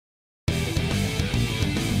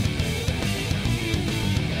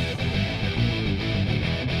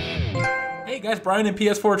Guys, Brian and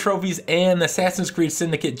PS4 Trophies and Assassin's Creed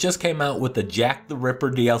Syndicate just came out with the Jack the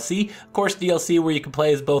Ripper DLC. Of course, DLC where you can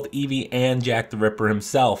play as both Evie and Jack the Ripper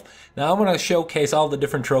himself. Now, I'm going to showcase all the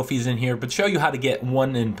different trophies in here, but show you how to get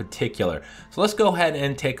one in particular. So let's go ahead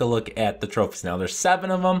and take a look at the trophies. Now, there's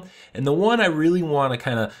 7 of them, and the one I really want to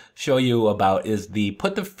kind of show you about is the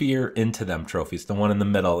Put the Fear into Them trophies, the one in the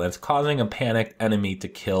middle. It's causing a panicked enemy to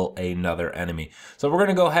kill another enemy. So we're going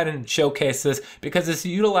to go ahead and showcase this because it's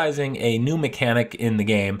utilizing a new mechanic in the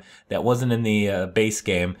game that wasn't in the base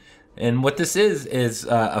game. And what this is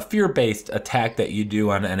a fear-based attack that you do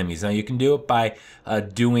on enemies. Now you can do it by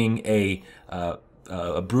doing a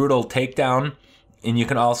brutal takedown, and you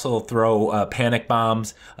can also throw panic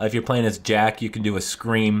bombs. If you're playing as Jack, you can do a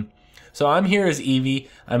scream. So I'm here as Evie.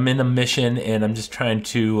 I'm in a mission, and I'm just trying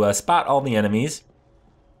to spot all the enemies.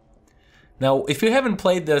 Now, if you haven't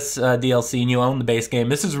played this DLC and you own the base game,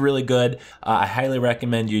 this is really good. I highly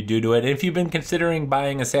recommend you do it. And if you've been considering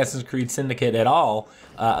buying Assassin's Creed Syndicate at all,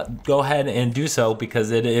 go ahead and do so because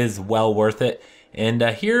it is well worth it. And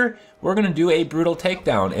here, we're going to do a Brutal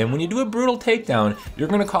Takedown. And when you do a Brutal Takedown, you're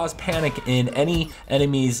going to cause panic in any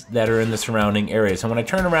enemies that are in the surrounding area. So when I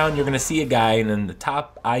turn around, you're going to see a guy, and in the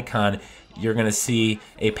top icon, you're going to see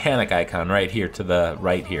a panic icon right here to the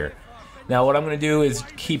right here. Now what I'm going to do is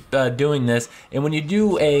keep doing this, and when you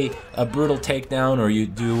do a brutal takedown or you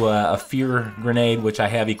do a fear grenade, which I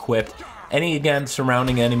have equipped, any again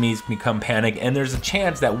surrounding enemies become panic, and there's a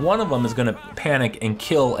chance that one of them is going to panic and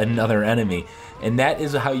kill another enemy, and that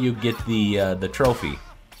is how you get the trophy.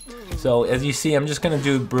 So as you see, I'm just going to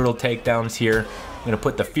do brutal takedowns here. I'm going to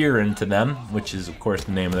put the fear into them, which is of course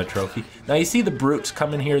the name of the trophy. Now you see the brutes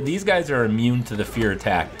coming here. These guys are immune to the fear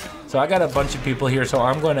attack. So I got a bunch of people here, so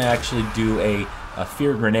I'm going to actually do a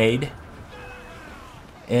fear grenade.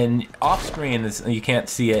 And off screen, you can't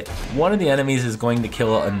see it, one of the enemies is going to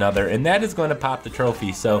kill another, and that is going to pop the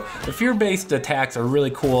trophy. So the fear-based attacks are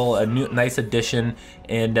really cool, a nice addition,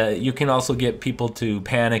 and you can also get people to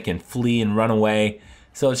panic and flee and run away.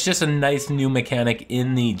 So it's just a nice new mechanic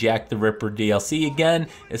in the Jack the Ripper DLC. Again,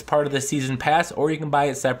 it's part of the season pass, or you can buy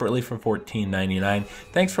it separately for $14.99.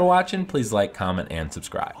 Thanks for watching. Please like, comment, and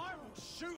subscribe.